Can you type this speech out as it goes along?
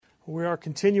We are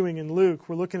continuing in Luke.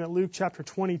 We're looking at Luke chapter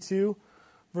 22,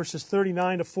 verses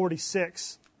 39 to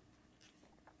 46.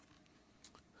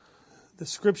 The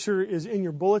scripture is in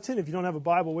your bulletin if you don't have a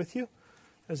Bible with you,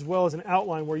 as well as an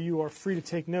outline where you are free to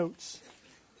take notes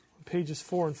on pages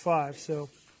 4 and 5. So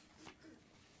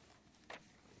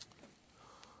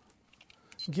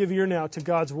give ear now to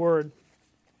God's word.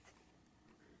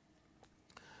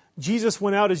 Jesus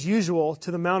went out as usual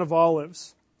to the Mount of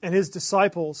Olives, and his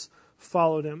disciples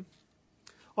followed him.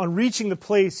 On reaching the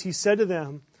place, he said to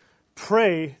them,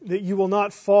 "Pray that you will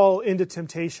not fall into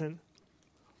temptation."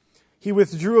 He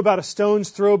withdrew about a stone's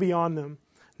throw beyond them,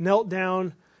 knelt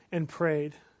down, and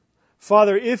prayed,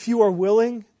 "Father, if you are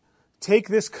willing, take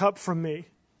this cup from me.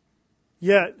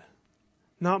 Yet,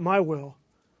 not my will,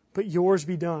 but yours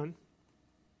be done."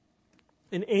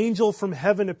 An angel from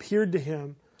heaven appeared to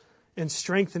him and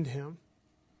strengthened him.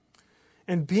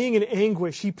 And being in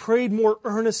anguish, he prayed more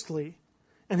earnestly,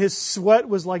 and his sweat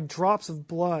was like drops of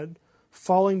blood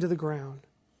falling to the ground.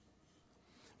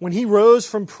 When he rose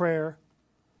from prayer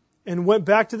and went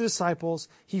back to the disciples,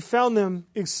 he found them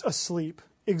asleep,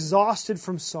 exhausted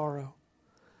from sorrow.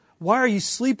 "Why are you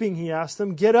sleeping?" he asked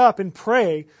them. "Get up and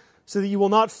pray so that you will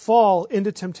not fall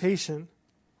into temptation."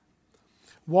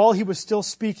 While he was still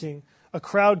speaking, a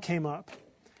crowd came up,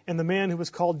 and the man who was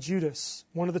called Judas,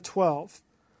 one of the 12,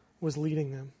 was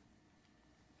leading them.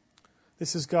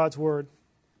 This is God's word.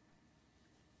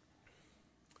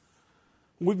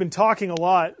 We've been talking a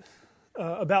lot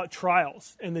about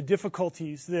trials and the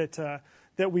difficulties that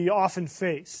we often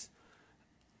face.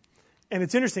 And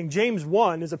it's interesting, James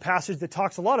 1 is a passage that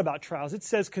talks a lot about trials. It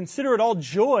says, "Consider it all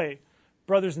joy,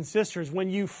 brothers and sisters,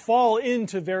 when you fall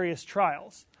into various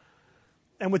trials."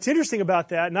 And what's interesting about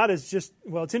that, it's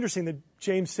interesting that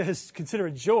James says, "Consider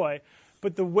it joy,"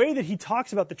 but the way that he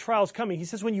talks about the trials coming, he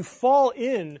says, when you fall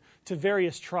into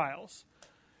various trials.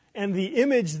 And the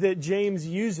image that James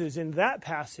uses in that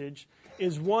passage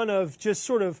is one of just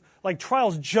sort of like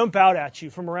trials jump out at you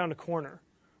from around a corner,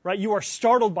 right? You are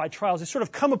startled by trials. They sort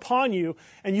of come upon you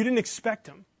and you didn't expect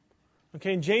them.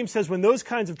 Okay, and James says when those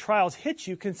kinds of trials hit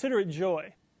you, consider it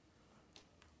joy.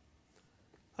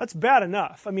 That's bad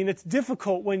enough. I mean, it's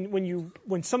difficult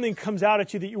when something comes out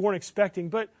at you that you weren't expecting,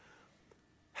 but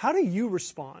how do you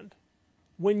respond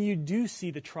when you do see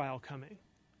the trial coming?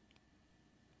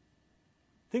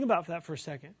 Think about that for a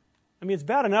second. I mean, it's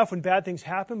bad enough when bad things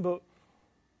happen, but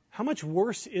how much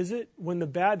worse is it when the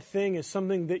bad thing is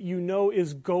something that you know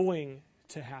is going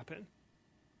to happen?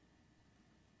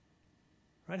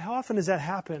 Right? How often does that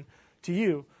happen to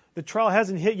you? The trial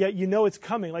hasn't hit yet, you know it's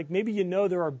coming. Like maybe you know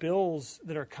there are bills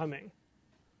that are coming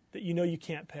that you know you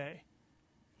can't pay.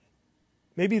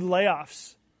 Maybe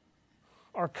layoffs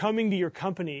are coming to your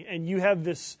company and you have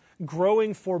this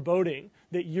growing foreboding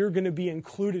that you're going to be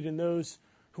included in those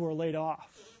who are laid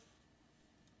off.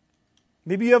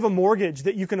 Maybe you have a mortgage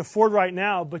that you can afford right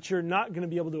now, but you're not going to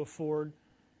be able to afford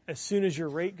as soon as your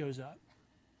rate goes up.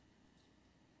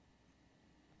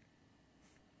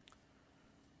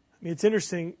 I mean, it's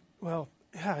interesting. Well,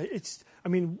 yeah,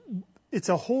 it's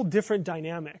a whole different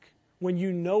dynamic when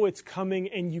you know it's coming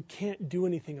and you can't do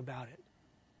anything about it.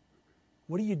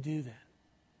 What do you do then?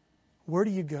 Where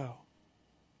do you go?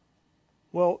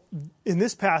 Well, in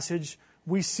this passage,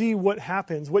 we see what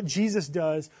happens, what Jesus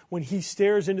does when he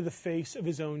stares into the face of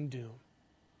his own doom.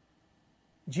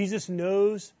 Jesus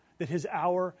knows that his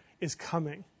hour is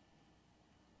coming.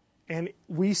 And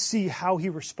we see how he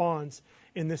responds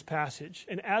in this passage.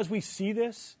 And as we see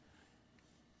this,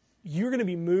 you're going to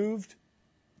be moved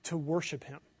to worship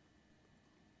him.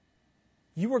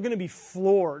 You are going to be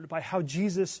floored by how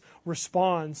Jesus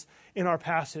responds in our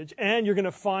passage. And you're going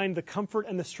to find the comfort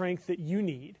and the strength that you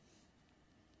need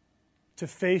to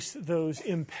face those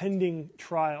impending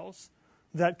trials,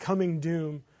 that coming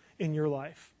doom in your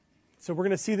life. So we're going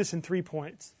to see this in 3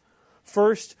 points.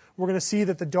 First, we're going to see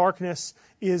that the darkness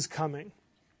is coming.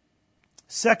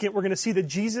 Second, we're going to see that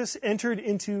Jesus entered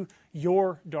into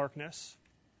your darkness.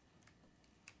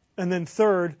 And then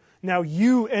third, now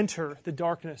you enter the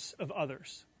darkness of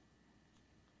others.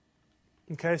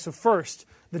 Okay, so first,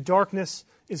 the darkness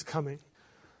is coming.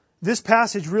 This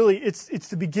passage really, it's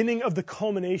the beginning of the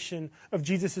culmination of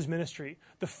Jesus' ministry.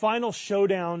 The final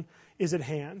showdown is at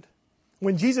hand.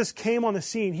 When Jesus came on the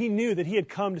scene, he knew that he had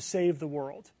come to save the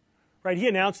world. Right? He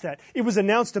announced that. It was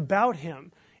announced about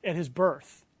him at his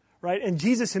birth. Right? And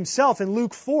Jesus himself in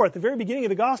Luke 4, at the very beginning of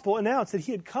the gospel, announced that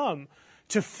he had come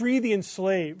to free the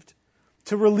enslaved,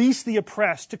 to release the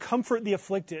oppressed, to comfort the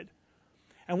afflicted.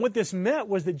 And what this meant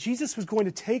was that Jesus was going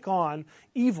to take on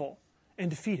evil and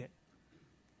defeat it.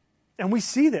 And we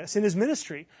see this in his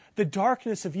ministry. The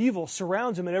darkness of evil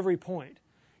surrounds him at every point.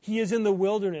 He is in the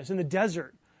wilderness, in the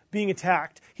desert, being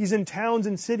attacked. He's in towns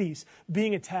and cities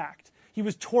being attacked. He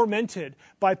was tormented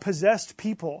by possessed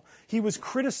people. He was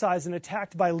criticized and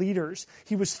attacked by leaders.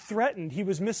 He was threatened. He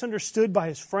was misunderstood by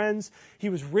his friends. He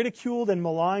was ridiculed and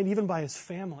maligned even by his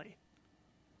family.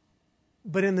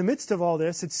 But in the midst of all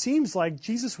this, it seems like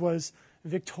Jesus was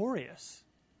victorious.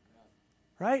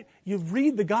 Right? You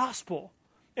read the gospel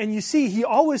and you see he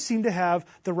always seemed to have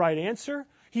the right answer.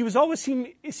 He was always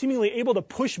seemingly able to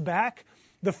push back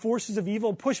the forces of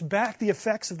evil, push back the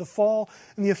effects of the fall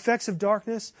and the effects of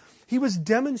darkness. He was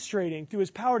demonstrating through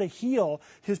his power to heal,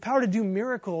 his power to do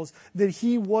miracles, that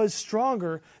he was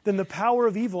stronger than the power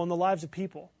of evil in the lives of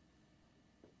people.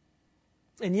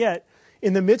 And yet,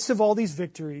 in the midst of all these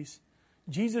victories,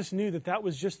 Jesus knew that that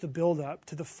was just the build-up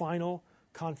to the final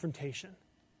confrontation.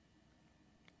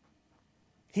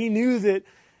 He knew that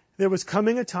there was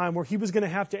coming a time where he was going to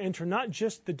have to enter not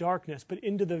just the darkness, but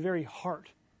into the very heart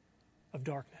of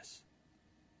darkness.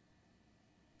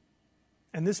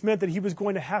 And this meant that he was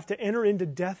going to have to enter into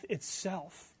death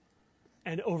itself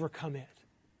and overcome it.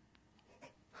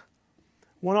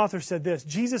 One author said this: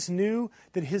 Jesus knew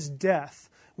that his death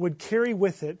would carry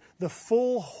with it the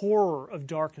full horror of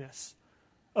darkness,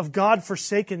 of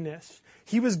God-forsakenness.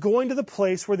 He was going to the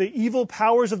place where the evil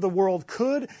powers of the world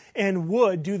could and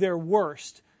would do their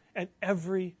worst at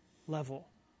every level.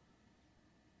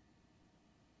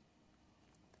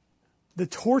 The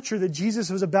torture that Jesus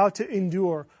was about to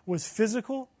endure was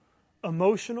physical,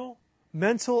 emotional,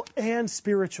 mental, and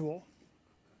spiritual.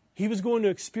 He was going to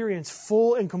experience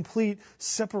full and complete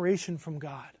separation from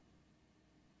God.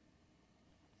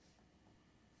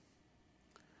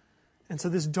 And so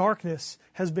this darkness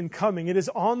has been coming. It is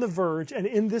on the verge, and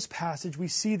in this passage we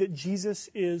see that Jesus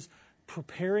is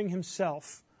preparing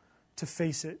himself to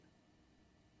face it.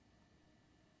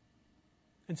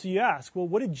 And so you ask, well,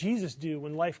 what did Jesus do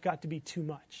when life got to be too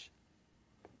much?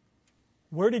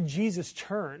 Where did Jesus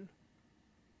turn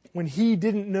when he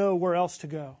didn't know where else to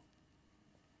go?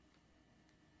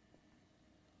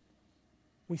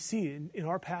 We see in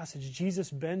our passage,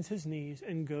 Jesus bends his knees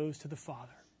and goes to the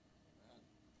Father.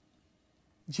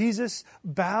 Jesus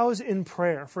bows in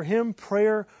prayer. For him,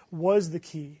 prayer was the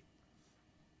key.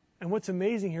 And what's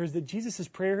amazing here is that Jesus'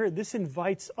 prayer here, this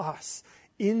invites us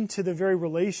into the very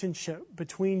relationship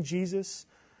between Jesus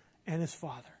and his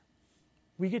Father.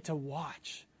 We get to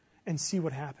watch and see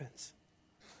what happens.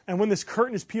 And when this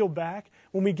curtain is peeled back,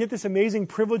 when we get this amazing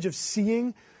privilege of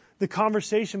seeing the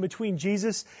conversation between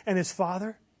Jesus and his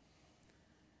Father,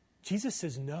 Jesus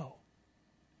says no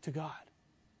to God.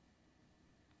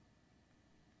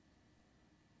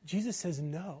 Jesus says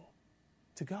no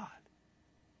to God.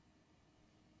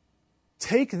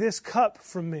 Take this cup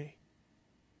from me,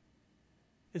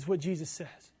 is what Jesus says.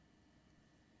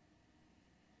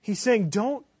 He's saying,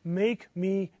 don't make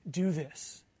me do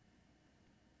this.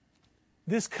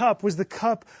 This cup was the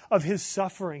cup of his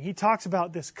suffering. He talks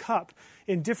about this cup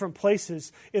in different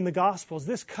places in the Gospels.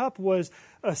 This cup was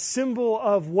a symbol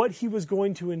of what he was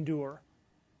going to endure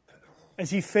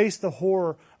as he faced the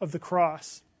horror of the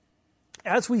cross.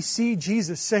 As we see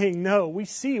Jesus saying no, we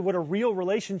see what a real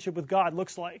relationship with God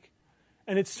looks like.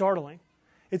 And it's startling.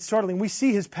 It's startling. We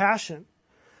see his passion.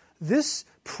 This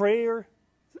prayer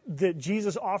that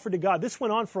Jesus offered to God, this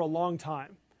went on for a long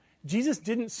time. Jesus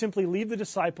didn't simply leave the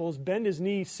disciples, bend his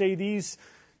knee, say these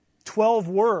 12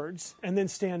 words, and then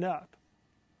stand up.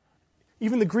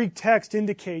 Even the Greek text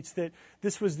indicates that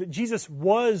that Jesus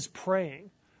was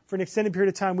praying for an extended period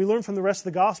of time. We learn from the rest of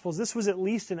the Gospels this was at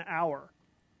least an hour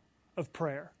of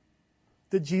prayer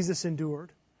that Jesus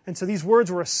endured. And so these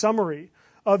words were a summary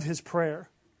of his prayer.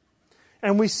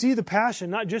 And we see the passion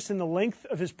not just in the length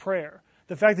of his prayer,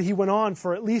 the fact that he went on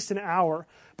for at least an hour,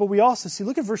 but we also see,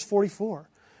 look at verse 44.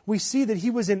 We see that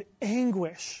he was in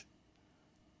anguish,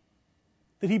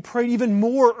 that he prayed even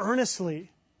more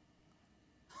earnestly.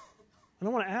 And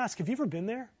I want to ask, have you ever been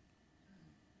there?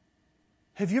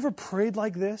 Have you ever prayed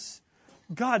like this?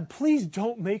 God, please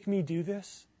don't make me do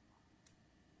this.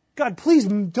 God, please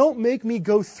don't make me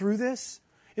go through this.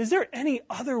 Is there any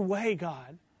other way,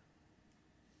 God?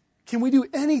 Can we do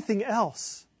anything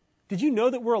else? Did you know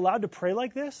that we're allowed to pray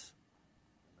like this?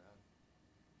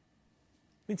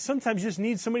 I mean, sometimes you just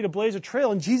need somebody to blaze a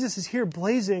trail, and Jesus is here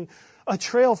blazing a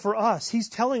trail for us. He's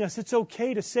telling us it's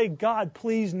okay to say, God,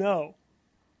 please no.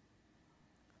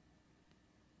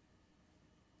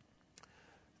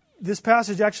 This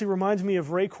passage actually reminds me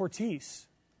of Ray Cortese.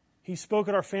 He spoke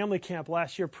at our family camp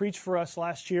last year, preached for us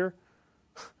last year,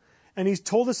 and he's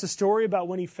told us a story about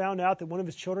when he found out that one of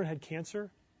his children had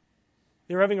cancer.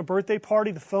 They were having a birthday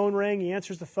party, the phone rang, he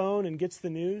answers the phone and gets the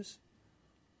news.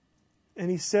 And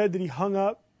he said that he hung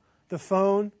up the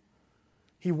phone.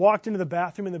 He walked into the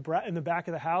bathroom in the back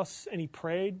of the house and he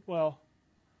prayed. Well,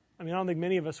 I don't think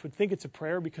many of us would think it's a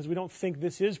prayer because we don't think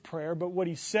this is prayer, but what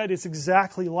he said is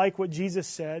exactly like what Jesus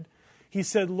said. He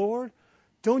said, Lord,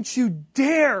 don't you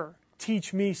dare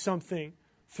teach me something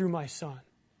through my son.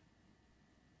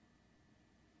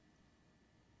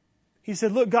 He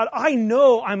said, look, God, I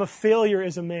know I'm a failure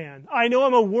as a man. I know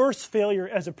I'm a worse failure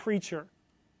as a preacher.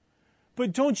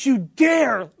 But don't you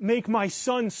dare make my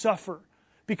son suffer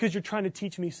because you're trying to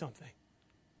teach me something.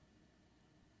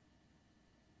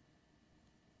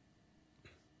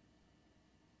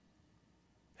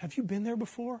 Have you been there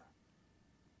before?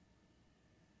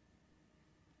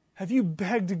 Have you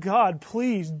begged God,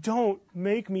 please don't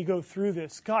make me go through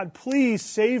this. God, please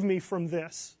save me from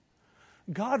this.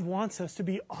 God wants us to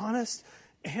be honest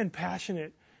and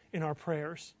passionate in our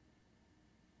prayers.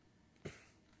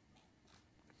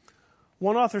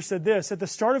 One author said this, at the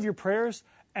start of your prayers,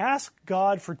 ask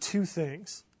God for two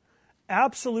things,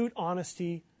 absolute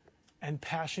honesty and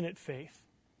passionate faith.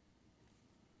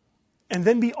 And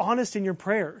then be honest in your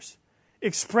prayers.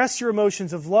 Express your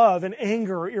emotions of love and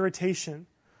anger or irritation.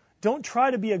 Don't try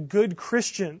to be a good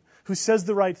Christian who says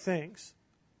the right things.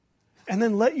 And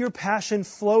then let your passion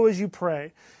flow as you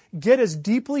pray. Get as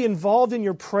deeply involved in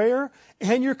your prayer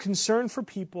and your concern for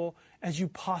people as you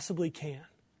possibly can.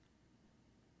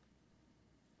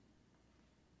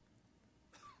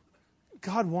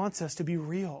 God wants us to be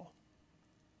real.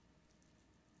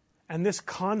 And this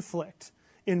conflict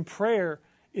in prayer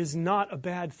is not a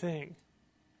bad thing.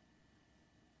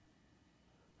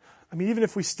 Even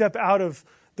if we step out of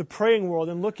the praying world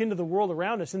and look into the world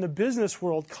around us, in the business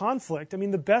world, conflict,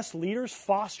 the best leaders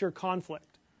foster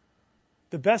conflict.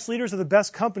 The best leaders of the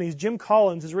best companies, Jim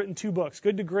Collins has written 2 books,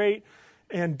 Good to Great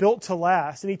and Built to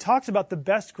Last. And he talks about the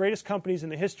best, greatest companies in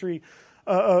the history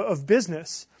of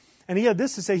business. And he had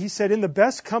this to say, he said, in the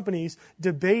best companies,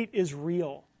 debate is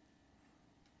real.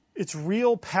 It's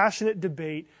real, passionate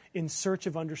debate in search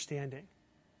of understanding.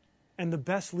 And the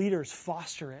best leaders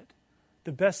foster it.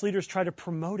 The best leaders try to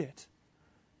promote it.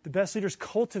 The best leaders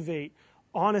cultivate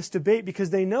honest debate because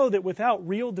they know that without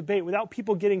real debate, without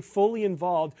people getting fully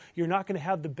involved, you're not going to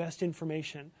have the best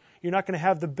information. You're not going to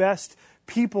have the best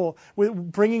people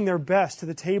bringing their best to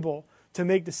the table to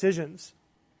make decisions.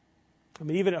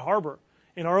 Even at Harbor,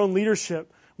 in our own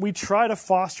leadership, we try to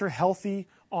foster healthy,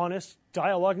 honest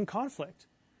dialogue and conflict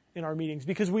in our meetings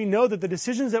because we know that the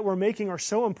decisions that we're making are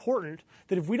so important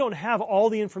that if we don't have all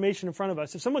the information in front of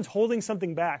us, if someone's holding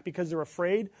something back because they're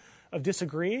afraid of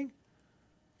disagreeing,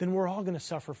 then we're all going to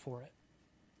suffer for it.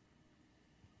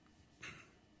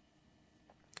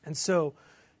 And so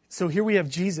here we have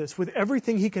Jesus. With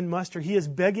everything he can muster, he is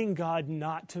begging God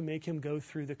not to make him go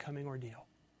through the coming ordeal.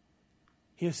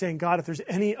 He is saying, God, if there's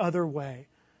any other way.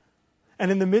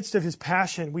 And in the midst of his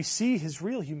passion, we see his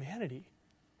real humanity.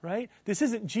 Right? This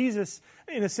isn't Jesus,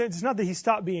 in a sense, it's not that he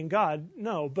stopped being God,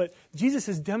 no, but Jesus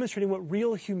is demonstrating what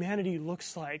real humanity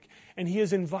looks like, and he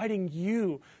is inviting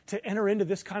you to enter into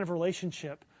this kind of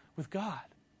relationship with God.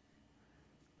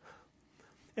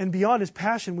 And beyond his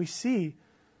passion, we see,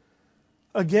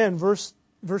 again, verse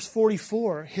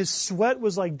 44, his sweat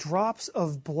was like drops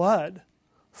of blood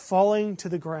falling to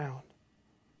the ground.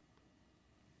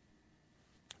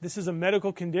 This is a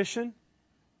medical condition.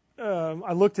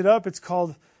 I looked it up. It's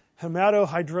called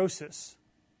hematohidrosis.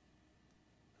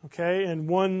 Okay, and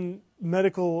one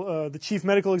the chief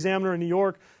medical examiner in New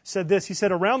York said this. He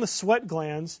said, around the sweat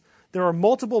glands, there are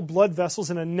multiple blood vessels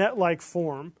in a net-like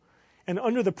form, and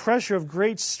under the pressure of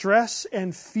great stress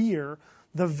and fear,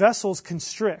 the vessels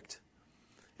constrict.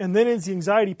 And then as the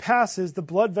anxiety passes, the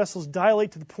blood vessels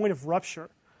dilate to the point of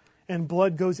rupture, and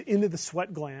blood goes into the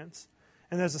sweat glands.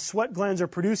 And as the sweat glands are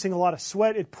producing a lot of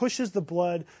sweat, it pushes the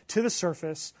blood to the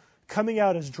surface, coming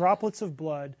out as droplets of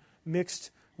blood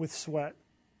mixed with sweat.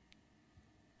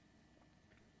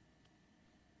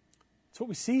 So what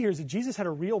we see here is that Jesus had a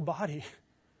real body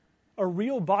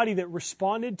that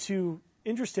responded to,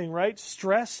 interesting, right,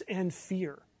 stress and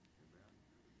fear.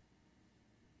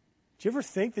 Do you ever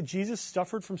think that Jesus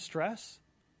suffered from stress?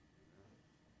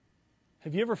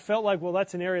 Have you ever felt like, well,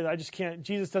 that's an area that I just can't,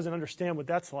 Jesus doesn't understand what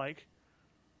that's like?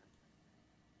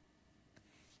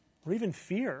 Or even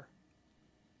fear.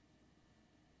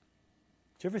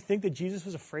 Do you ever think that Jesus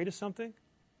was afraid of something?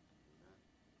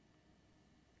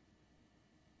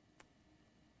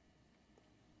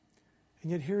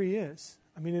 And yet here he is.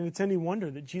 And it's any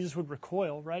wonder that Jesus would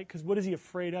recoil, right? Because what is he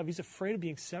afraid of? He's afraid of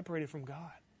being separated from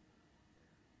God.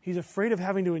 He's afraid of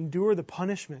having to endure the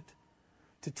punishment,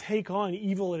 to take on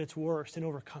evil at its worst and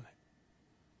overcome it.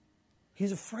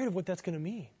 He's afraid of what that's going to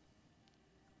mean.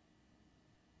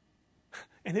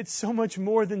 And it's so much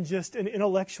more than just an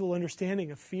intellectual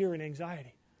understanding of fear and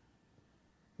anxiety.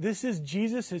 This is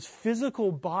Jesus'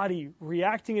 physical body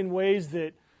reacting in ways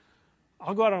that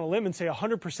I'll go out on a limb and say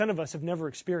 100% of us have never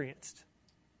experienced.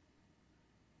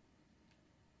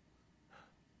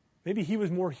 Maybe he was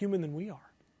more human than we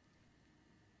are.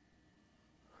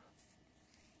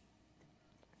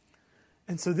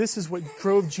 And so this is what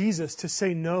drove Jesus to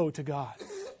say no to God.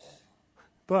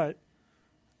 But,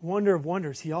 wonder of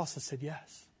wonders, he also said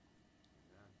yes.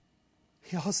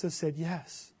 He also said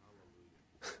yes.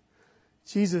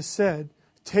 Jesus said,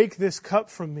 "Take this cup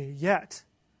from me, yet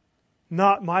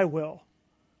not my will,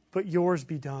 but yours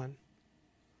be done."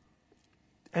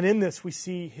 And in this we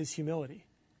see his humility.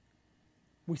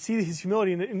 We see his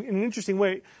humility in an interesting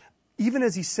way. Even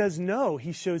as he says no,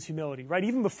 he shows humility, right?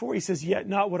 Even before he says, "Yet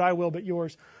not what I will, but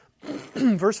yours."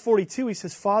 Verse 42, he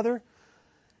says, "Father,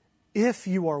 if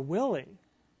you are willing,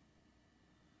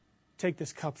 take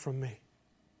this cup from me."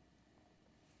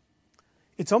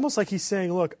 It's almost like he's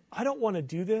saying, look, I don't want to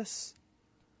do this,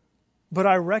 but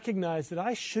I recognize that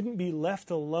I shouldn't be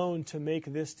left alone to make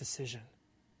this decision.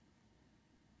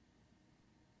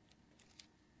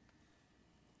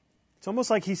 It's almost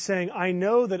like he's saying, I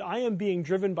know that I am being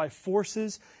driven by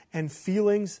forces and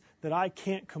feelings that I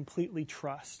can't completely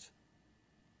trust.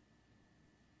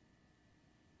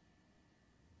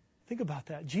 Think about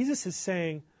that. Jesus is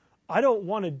saying, I don't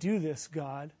want to do this,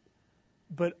 God,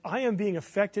 but I am being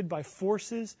affected by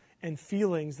forces and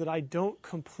feelings that I don't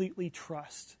completely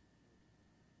trust.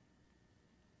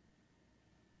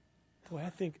 Boy, I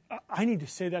think I need to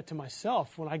say that to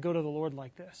myself when I go to the Lord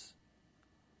like this.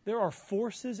 There are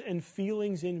forces and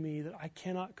feelings in me that I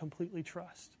cannot completely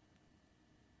trust.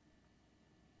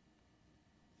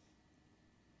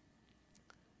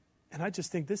 And I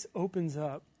just think this opens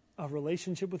up a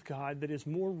relationship with God that is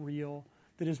more real,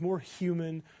 that is more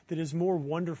human, that is more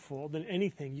wonderful than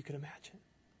anything you could imagine.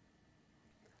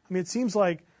 I mean, it seems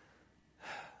like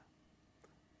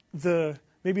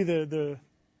maybe the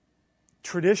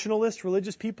traditionalist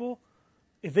religious people,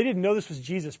 if they didn't know this was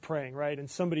Jesus praying, right, and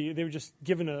they were just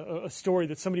given a story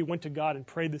that somebody went to God and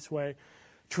prayed this way,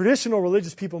 traditional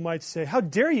religious people might say, how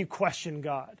dare you question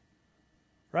God?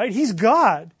 Right? He's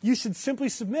God. You should simply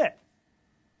submit.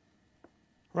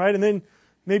 Right? And then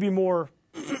maybe more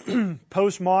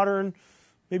postmodern,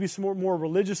 maybe some more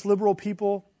religious liberal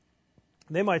people,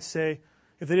 they might say,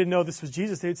 if they didn't know this was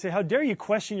Jesus, they'd say, how dare you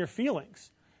question your feelings?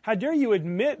 How dare you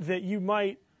admit that you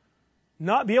might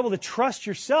not be able to trust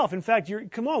yourself? In fact,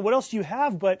 come on, what else do you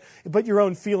have but your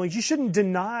own feelings? You shouldn't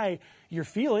deny your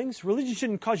feelings. Religion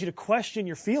shouldn't cause you to question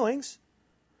your feelings.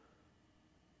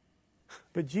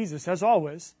 But Jesus, as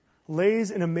always,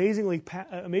 lays an amazingly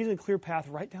clear path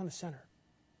right down the center.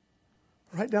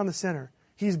 Right down the center.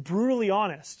 He's brutally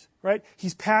honest, right?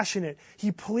 He's passionate.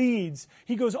 He pleads.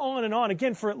 He goes on and on,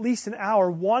 again, for at least an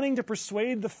hour, wanting to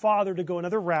persuade the Father to go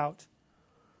another route.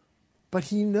 But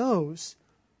he knows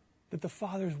that the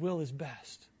Father's will is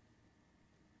best.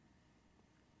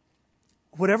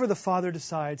 Whatever the Father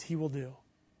decides, he will do.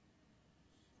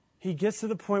 He gets to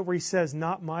the point where he says,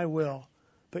 not my will,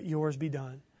 but yours be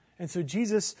done. And so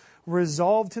Jesus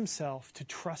resolved himself to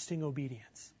trusting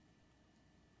obedience.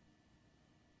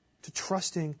 To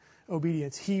trusting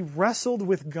obedience. He wrestled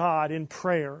with God in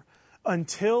prayer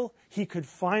until he could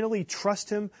finally trust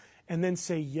him and then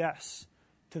say yes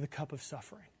to the cup of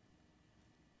suffering.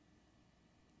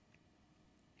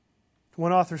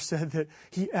 One author said that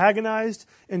he agonized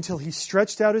until he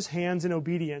stretched out his hands in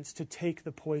obedience to take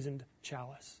the poisoned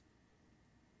chalice.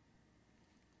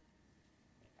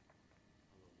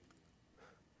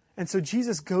 And so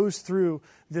Jesus goes through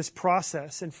this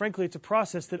process, and frankly, it's a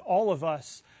process that all of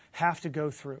us have to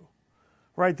go through,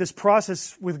 right? This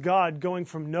process with God going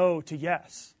from no to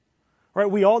yes, right?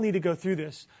 We all need to go through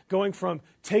this, going from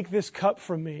take this cup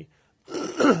from me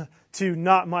to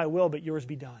not my will, but yours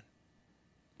be done.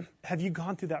 Have you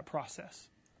gone through that process?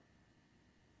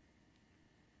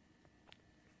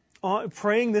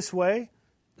 Praying this way,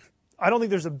 I don't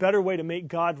think there's a better way to make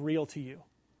God real to you.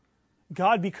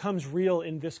 God becomes real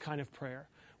in this kind of prayer.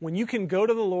 When you can go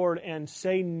to the Lord and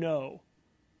say no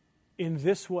in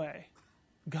this way,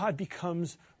 God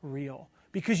becomes real.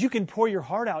 Because you can pour your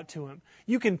heart out to him.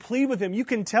 You can plead with him. You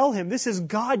can tell him, this is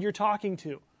God you're talking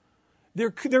to.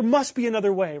 There must be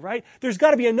another way, right? There's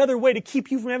got to be another way to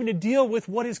keep you from having to deal with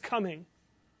what is coming.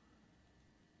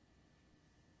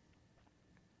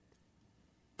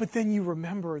 But then you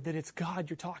remember that it's God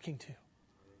you're talking to.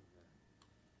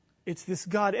 It's this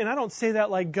God, and I don't say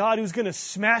that like God who's going to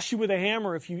smash you with a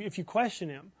hammer if you question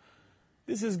him.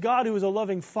 This is God who is a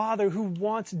loving Father who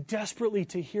wants desperately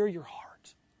to hear your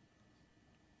heart.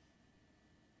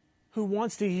 who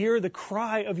wants to hear the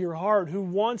cry of your heart, who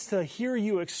wants to hear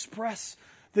you express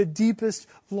the deepest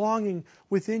longing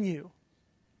within you.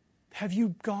 Have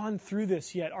you gone through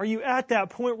this yet? Are you at that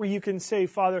point where you can say,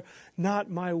 Father, not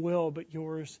my will, but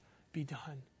yours be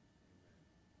done?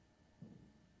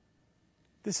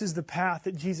 This is the path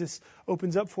that Jesus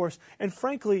opens up for us. And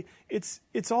frankly, it's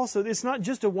not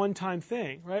just a one-time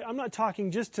thing, right? I'm not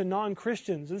talking just to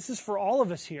non-Christians. This is for all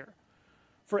of us here.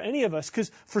 For any of us.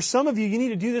 Because for some of you, you need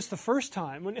to do this the first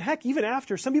time. Heck, even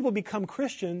after, some people become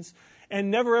Christians and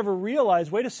never ever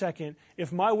realize, wait a second,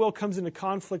 if my will comes into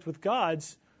conflict with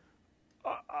God's,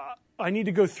 I need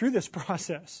to go through this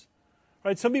process.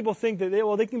 Right? Some people think that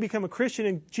they can become a Christian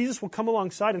and Jesus will come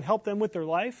alongside and help them with their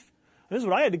life. This is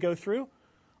what I had to go through.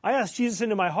 I asked Jesus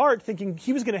into my heart thinking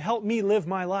He was going to help me live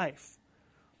my life.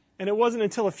 And it wasn't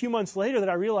until a few months later that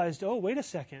I realized, oh, wait a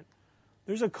second.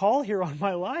 There's a call here on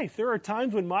my life. There are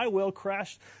times when my will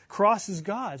crosses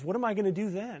God's. What am I going to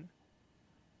do then?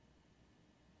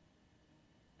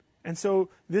 And so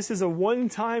this is a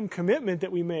one-time commitment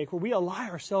that we make where we ally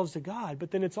ourselves to God,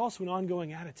 but then it's also an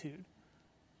ongoing attitude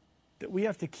that we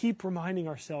have to keep reminding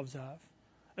ourselves of,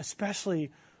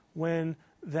 especially when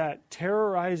that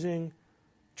terrorizing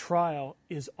trial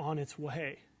is on its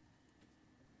way.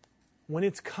 When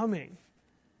it's coming,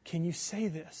 can you say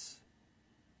this?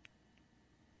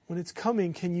 When it's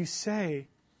coming, can you say,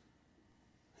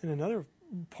 in another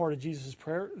part of Jesus'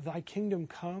 prayer, Thy kingdom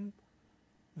come,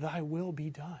 Thy will be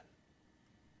done.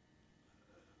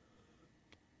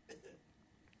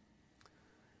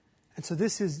 And so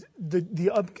this is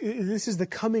the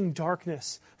coming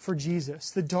darkness for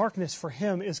Jesus. The darkness for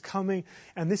Him is coming,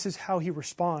 and this is how He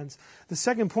responds. The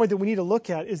second point that we need to look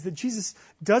at is that Jesus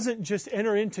doesn't just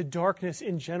enter into darkness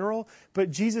in general, but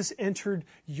Jesus entered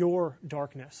your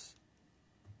darkness.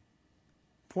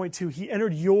 Point 2, He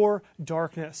entered your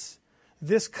darkness.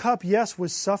 This cup, yes,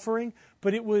 was suffering,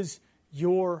 but it was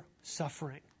your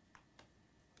suffering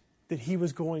that He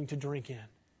was going to drink in.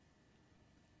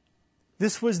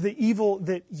 This was the evil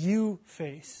that you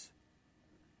face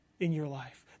in your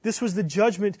life. This was the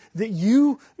judgment that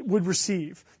you would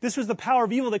receive. This was the power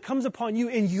of evil that comes upon you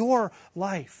in your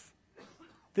life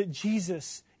that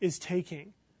Jesus is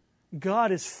taking.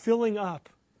 God is filling up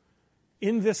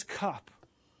in this cup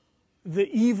the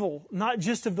evil, not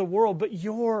just of the world, but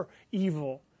your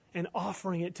evil, and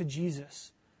offering it to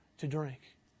Jesus to drink.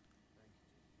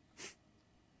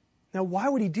 Now, why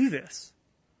would He do this?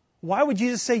 Why would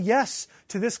Jesus say yes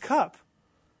to this cup?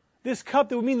 This cup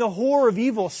that would mean the horror of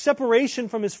evil, separation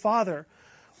from His Father.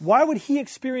 Why would He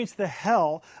experience the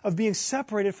hell of being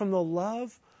separated from the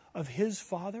love of His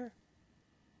Father?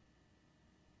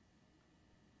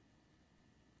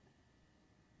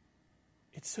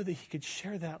 It's so that He could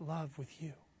share that love with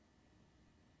you.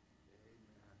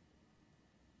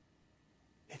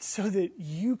 It's so that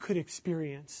you could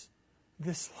experience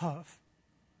this love.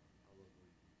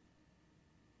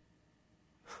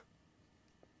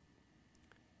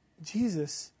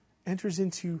 Jesus enters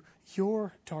into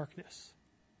your darkness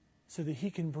so that He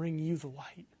can bring you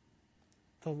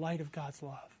the light of God's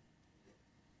love.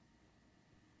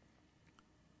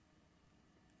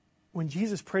 When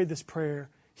Jesus prayed this prayer,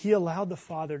 He allowed the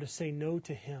Father to say no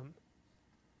to Him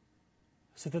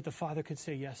so that the Father could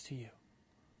say yes to you.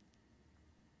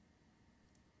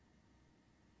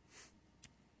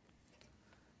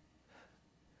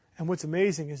 And what's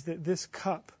amazing is that this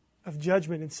cup of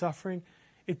judgment and suffering,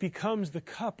 it becomes the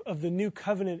cup of the new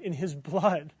covenant in His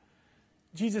blood.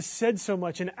 Jesus said so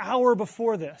much an hour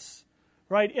before this,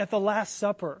 right, at the Last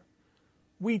Supper.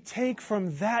 We take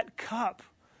from that cup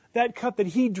that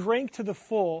He drank to the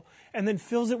full and then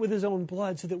fills it with His own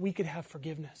blood so that we could have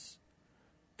forgiveness.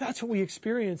 That's what we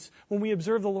experience when we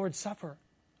observe the Lord's Supper.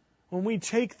 When we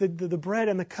take the bread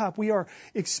and the cup, we are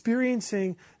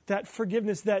experiencing that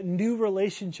forgiveness, that new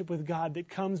relationship with God that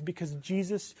comes because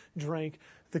Jesus drank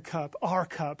the cup, our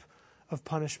cup of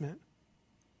punishment.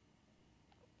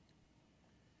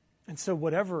 And so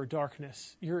whatever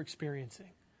darkness you're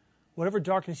experiencing, whatever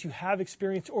darkness you have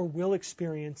experienced or will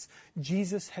experience,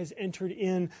 Jesus has entered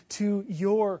into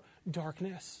your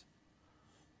darkness.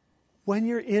 When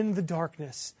you're in the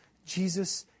darkness,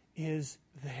 Jesus is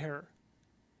there.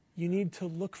 You need to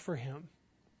look for Him.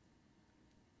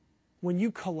 When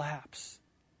you collapse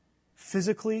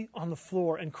physically on the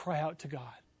floor and cry out to God,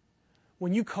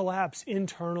 when you collapse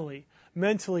internally,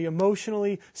 mentally,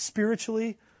 emotionally,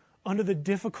 spiritually, under the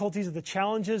difficulties of the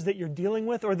challenges that you're dealing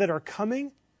with or that are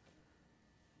coming,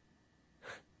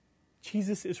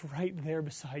 Jesus is right there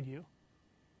beside you.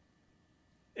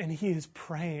 And He is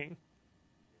praying,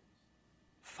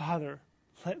 Father,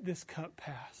 let this cup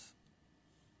pass.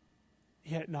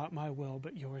 Yet not my will,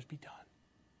 but yours be done.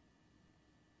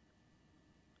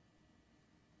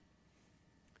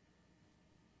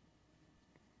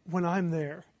 When I'm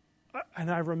there,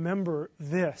 and I remember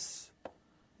this,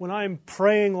 when I'm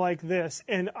praying like this,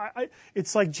 and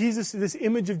it's like Jesus, this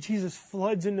image of Jesus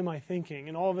floods into my thinking,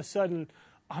 and all of a sudden,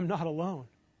 I'm not alone.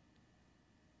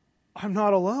 I'm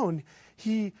not alone.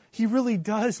 He really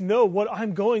does know what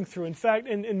I'm going through. In fact,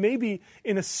 and maybe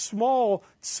in a small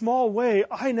way,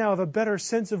 I now have a better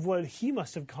sense of what he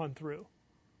must have gone through.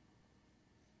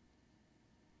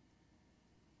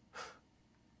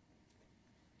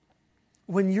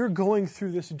 When you're going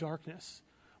through this darkness,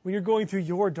 when you're going through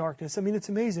your darkness, I mean, it's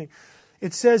amazing.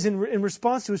 It says in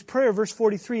response to his prayer, verse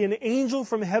 43, an angel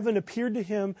from heaven appeared to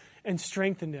him and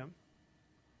strengthened him.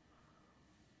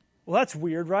 Well, that's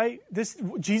weird, right?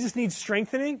 Jesus needs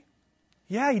strengthening?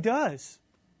 Yeah, he does.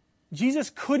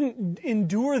 Jesus couldn't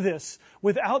endure this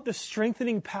without the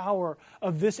strengthening power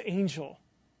of this angel.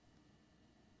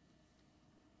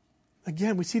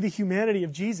 Again, we see the humanity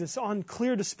of Jesus on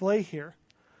clear display here.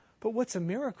 But what's a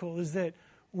miracle is that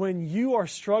when you are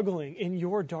struggling in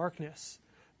your darkness,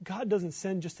 God doesn't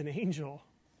send just an angel.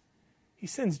 He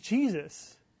sends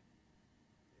Jesus.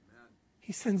 Amen.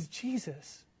 He sends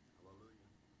Jesus.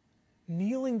 Hallelujah.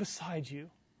 Kneeling beside you,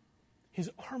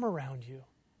 his arm around you,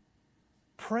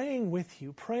 praying with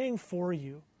you, praying for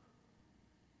you.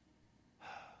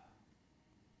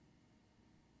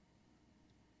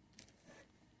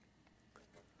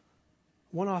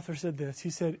 One author said this. He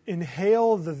said,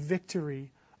 inhale the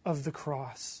victory of the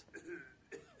cross.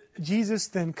 Jesus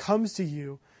then comes to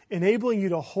you, enabling you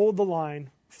to hold the line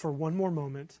for one more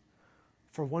moment,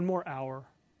 for one more hour,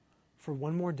 for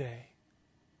one more day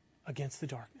against the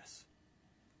darkness.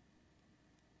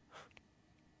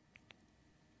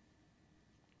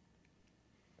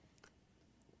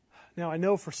 Now, I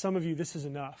know for some of you this is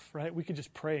enough, right? We could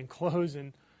just pray and close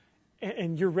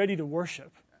and you're ready to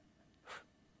worship.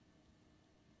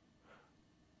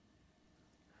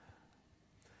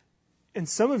 And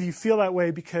some of you feel that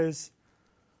way because,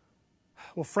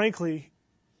 well, frankly,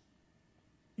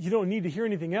 you don't need to hear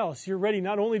anything else. You're ready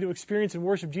not only to experience and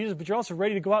worship Jesus, but you're also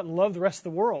ready to go out and love the rest of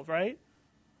the world, right?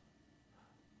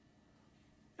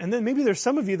 And then maybe there's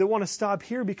some of you that want to stop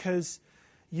here because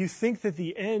you think that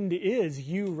the end is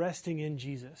you resting in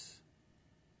Jesus.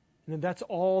 And that that's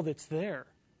all that's there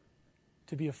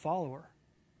to be a follower.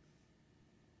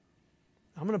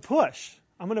 I'm going to push.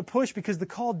 I'm going to push because the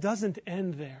call doesn't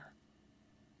end there.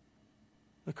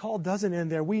 The call doesn't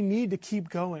end there. We need to keep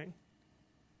going.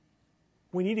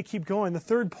 We need to keep going. The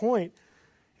third point,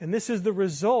 and this is the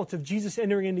result of Jesus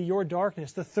entering into your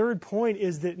darkness. The third point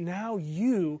is that now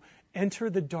you enter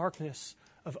the darkness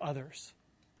of others.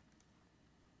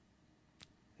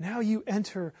 Now you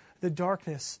enter the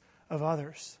darkness of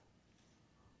others.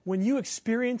 When you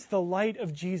experience the light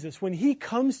of Jesus, when he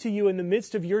comes to you in the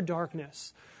midst of your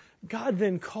darkness, God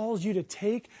then calls you to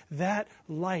take that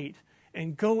light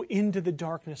and go into the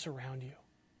darkness around you.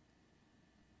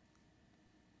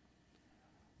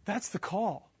 That's the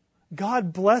call.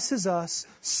 God blesses us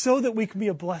so that we can be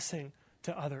a blessing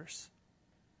to others.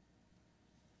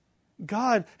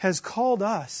 God has called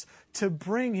us to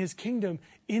bring his kingdom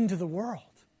into the world.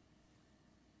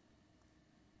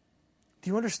 Do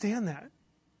you understand that?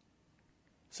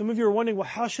 Some of you are wondering, well,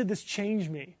 how should this change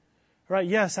me? Right?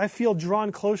 Yes, I feel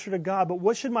drawn closer to God, but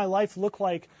what should my life look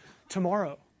like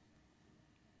tomorrow?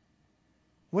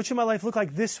 What should my life look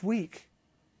like this week?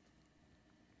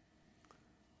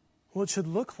 Well, it should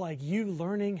look like you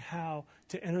learning how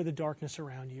to enter the darkness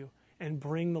around you and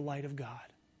bring the light of God.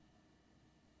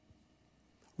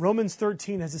 Romans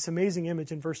 13 has this amazing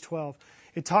image in verse 12.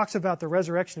 It talks about the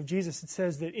resurrection of Jesus. It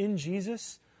says that in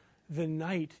Jesus, the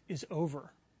night is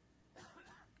over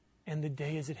and the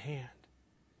day is at hand.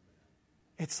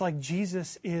 It's like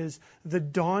Jesus is the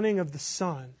dawning of the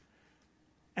sun.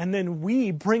 And then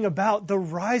we bring about the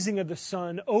rising of the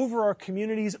sun over our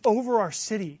communities, over our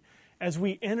city, as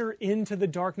we enter into the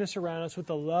darkness around us with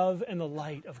the love and the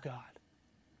light of God.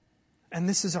 And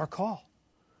this is our call.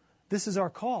 This is our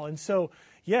call. And so,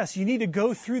 yes, you need to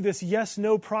go through this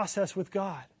yes-no process with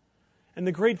God. And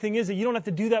the great thing is that you don't have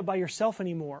to do that by yourself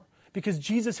anymore because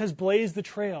Jesus has blazed the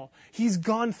trail. He's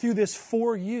gone through this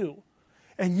for you,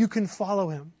 and you can follow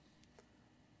him.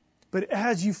 But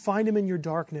as you find him in your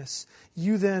darkness,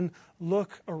 you then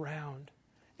look around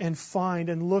and find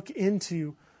and look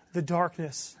into the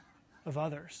darkness of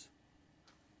others.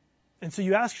 And so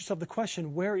you ask yourself the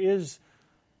question, where is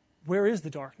the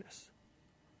darkness?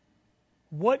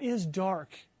 What is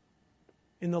dark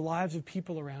in the lives of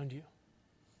people around you?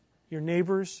 Your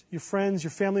neighbors, your friends,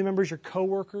 your family members, your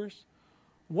coworkers?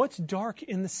 What's dark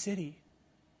in the city?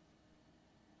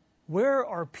 Where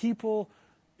are people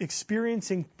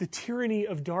experiencing the tyranny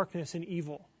of darkness and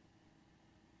evil?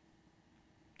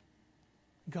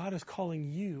 God is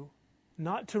calling you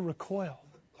not to recoil,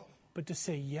 but to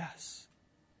say yes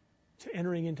to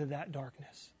entering into that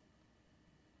darkness.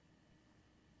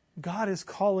 God is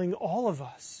calling all of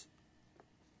us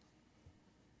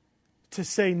to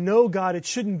say, no, God, it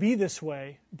shouldn't be this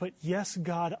way, but yes,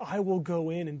 God, I will go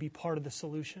in and be part of the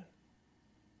solution.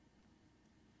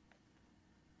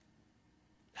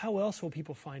 How else will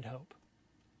people find hope?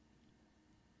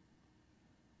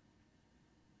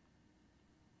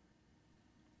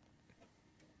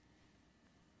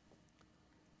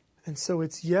 And so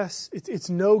it's yes, it's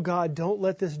no, God, don't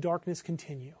let this darkness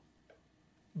continue.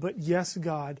 But yes,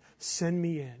 God, send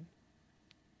me in.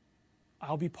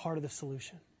 I'll be part of the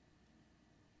solution.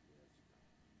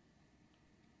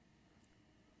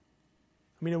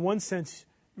 I mean, in one sense,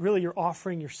 really you're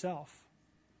offering yourself.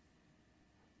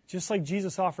 Just like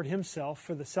Jesus offered himself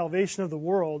for the salvation of the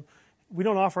world, we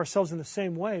don't offer ourselves in the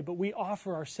same way, but we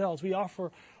offer ourselves. We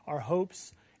offer our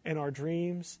hopes and our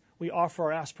dreams. We offer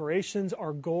our aspirations,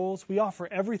 our goals. We offer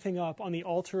everything up on the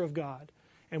altar of God.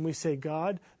 And we say,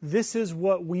 God, this is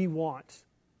what we want.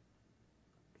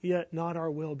 Yet not our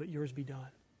will, but yours be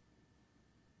done.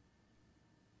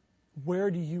 Where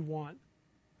do you want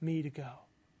me to go?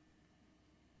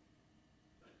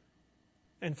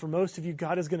 And for most of you,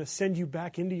 God is going to send you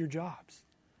back into your jobs,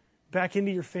 back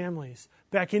into your families,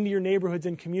 back into your neighborhoods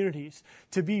and communities,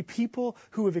 to be people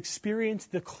who have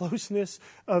experienced the closeness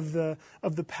of the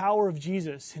power of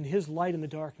Jesus and his light in the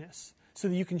darkness, so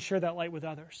that you can share that light with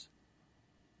others.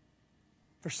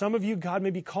 For some of you, God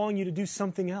may be calling you to do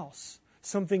something else,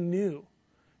 something new.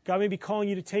 God may be calling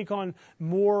you to take on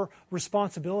more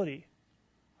responsibility.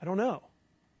 I don't know.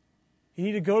 You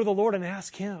need to go to the Lord and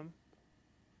ask him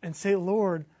and say,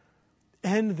 Lord,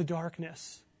 end the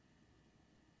darkness.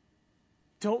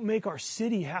 Don't make our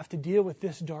city have to deal with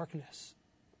this darkness.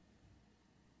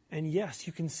 And yes,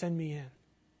 you can send me in.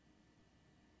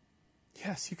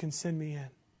 Yes, you can send me in.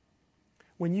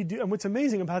 When you do, and what's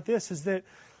amazing about this is that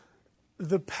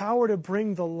the power to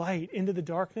bring the light into the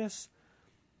darkness,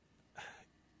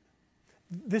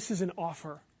 this is an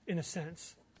offer, in a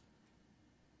sense.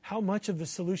 How much of the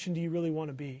solution do you really want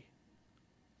to be?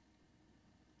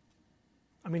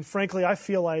 I mean, frankly, I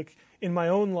feel like in my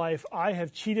own life, I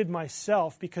have cheated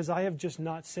myself because I have just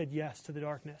not said yes to the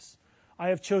darkness. I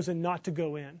have chosen not to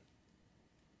go in.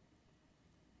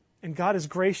 And God is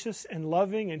gracious and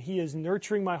loving, and he is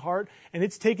nurturing my heart. And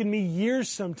it's taken me years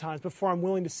sometimes before I'm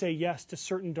willing to say yes to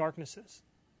certain darknesses.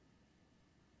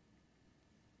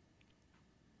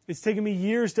 It's taken me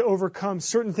years to overcome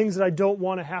certain things that I don't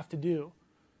want to have to do,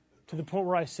 to the point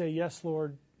where I say, yes,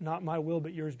 Lord, not my will,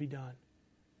 but yours be done.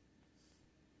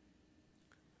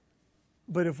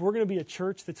 But if we're going to be a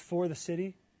church that's for the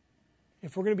city,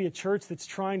 if we're going to be a church that's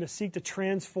trying to seek to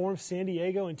transform San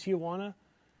Diego and Tijuana,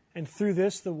 and through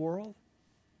this, the world,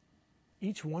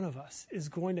 each one of us is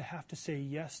going to have to say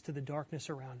yes to the darkness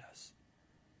around us.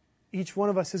 Each one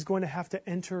of us is going to have to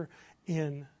enter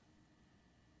in.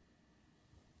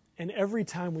 And every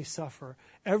time we suffer,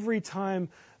 every time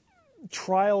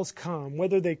trials come,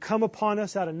 whether they come upon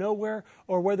us out of nowhere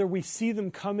or whether we see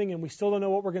them coming and we still don't know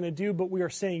what we're going to do, but we are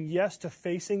saying yes to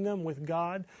facing them with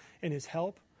God and his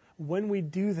help, when we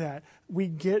do that, we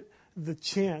get the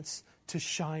chance to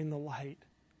shine the light.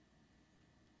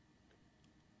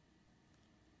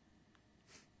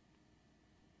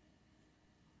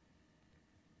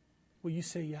 Will you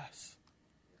say yes?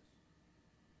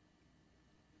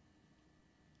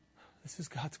 This is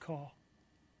God's call.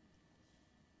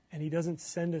 And he doesn't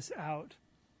send us out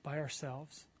by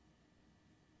ourselves.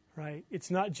 Right? It's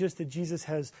not just that Jesus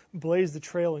has blazed the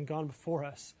trail and gone before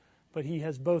us, but he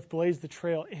has both blazed the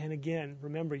trail and, again,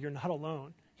 remember, you're not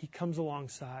alone. He comes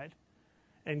alongside.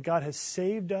 And God has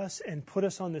saved us and put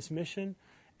us on this mission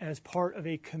as part of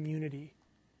a community.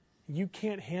 You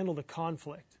can't handle the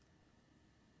conflict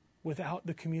without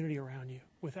the community around you,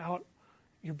 without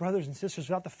your brothers and sisters,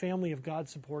 without the family of God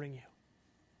supporting you.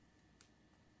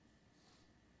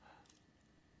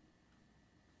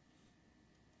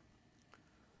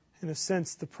 In a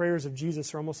sense, the prayers of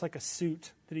Jesus are almost like a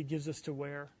suit that he gives us to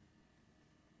wear.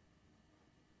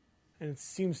 And it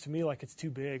seems to me like it's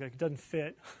too big, like it doesn't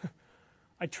fit.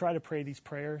 I try to pray these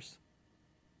prayers,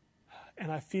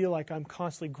 and I feel like I'm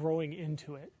constantly growing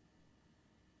into it.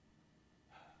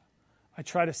 I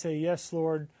try to say, yes,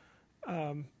 Lord,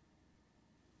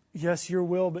 yes, your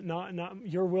will, but not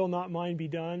your will, not mine be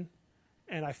done.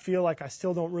 And I feel like I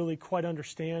still don't really quite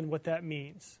understand what that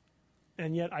means.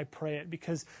 and yet I pray it,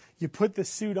 because you put the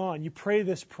suit on, you pray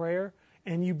this prayer,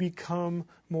 and you become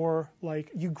more like,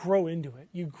 you grow into it.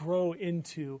 You grow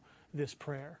into this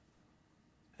prayer.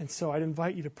 And so I'd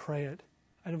invite you to pray it.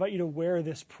 I'd invite you to wear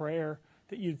this prayer,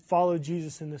 that you'd follow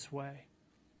Jesus in this way.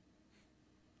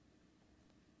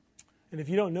 And if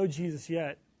you don't know Jesus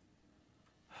yet,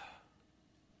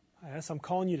 I guess I'm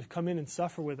calling you to come in and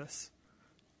suffer with us.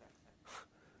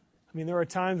 I mean, there are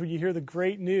times when you hear the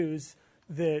great news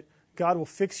that God will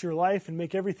fix your life and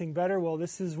make everything better. Well,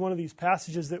 this is one of these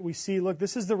passages that we see. Look,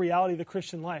 this is the reality of the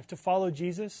Christian life. To follow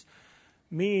Jesus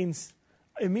means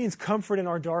comfort in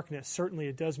our darkness. Certainly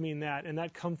it does mean that. And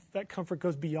that comfort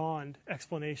goes beyond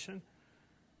explanation.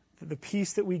 The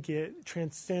peace that we get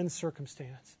transcends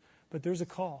circumstance. But there's a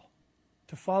call.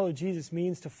 To follow Jesus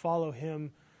means to follow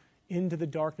him into the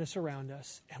darkness around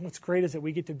us. And what's great is that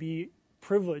we get to be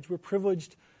privileged. We're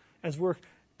privileged as we're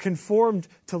conformed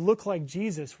to look like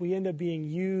Jesus. We end up being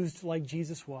used like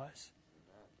Jesus was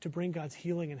to bring God's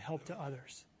healing and help to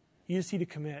others. You just need to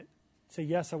commit. Say,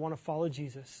 yes, I want to follow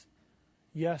Jesus.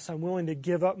 Yes, I'm willing to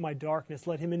give up my darkness,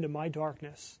 let him into my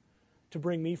darkness to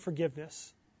bring me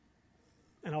forgiveness,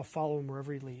 and I'll follow him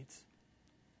wherever he leads.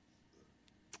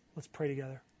 Let's pray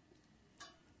together.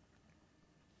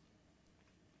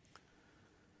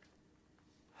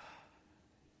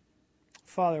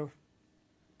 Father,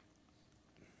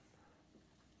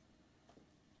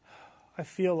 I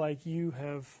feel like you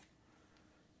have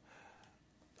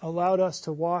allowed us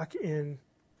to walk in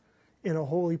a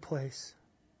holy place.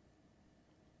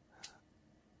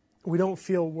 We don't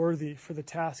feel worthy for the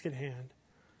task at hand.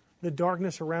 The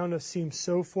darkness around us seems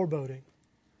so foreboding.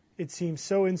 It seems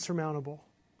so insurmountable.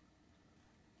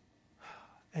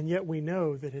 And yet we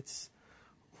know that it's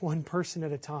one person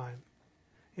at a time.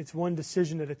 It's one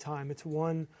decision at a time. It's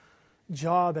one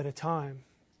job at a time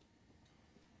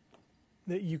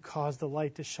that you cause the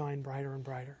light to shine brighter and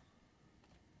brighter.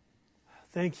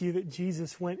 Thank you that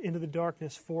Jesus went into the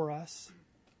darkness for us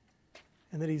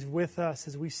and that he's with us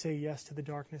as we say yes to the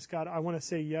darkness. God, I want to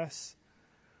say yes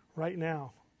right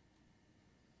now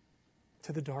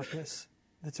to the darkness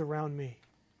that's around me.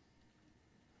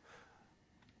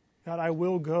 God, I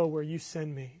will go where you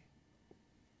send me,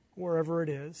 wherever it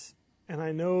is, and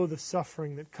I know the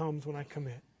suffering that comes when I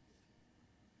commit.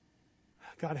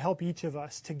 God, help each of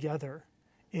us together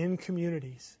in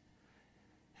communities,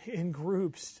 in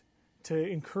groups, to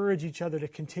encourage each other to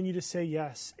continue to say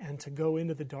yes and to go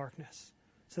into the darkness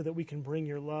so that we can bring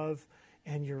your love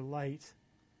and your light,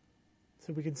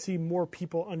 so we can see more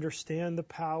people understand the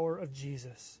power of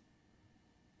Jesus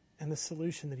and the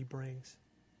solution that he brings.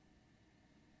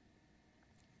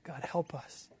 God, help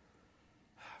us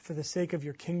for the sake of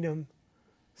your kingdom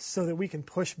so that we can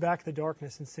push back the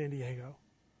darkness in San Diego.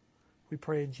 We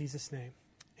pray in Jesus' name.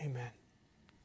 Amen.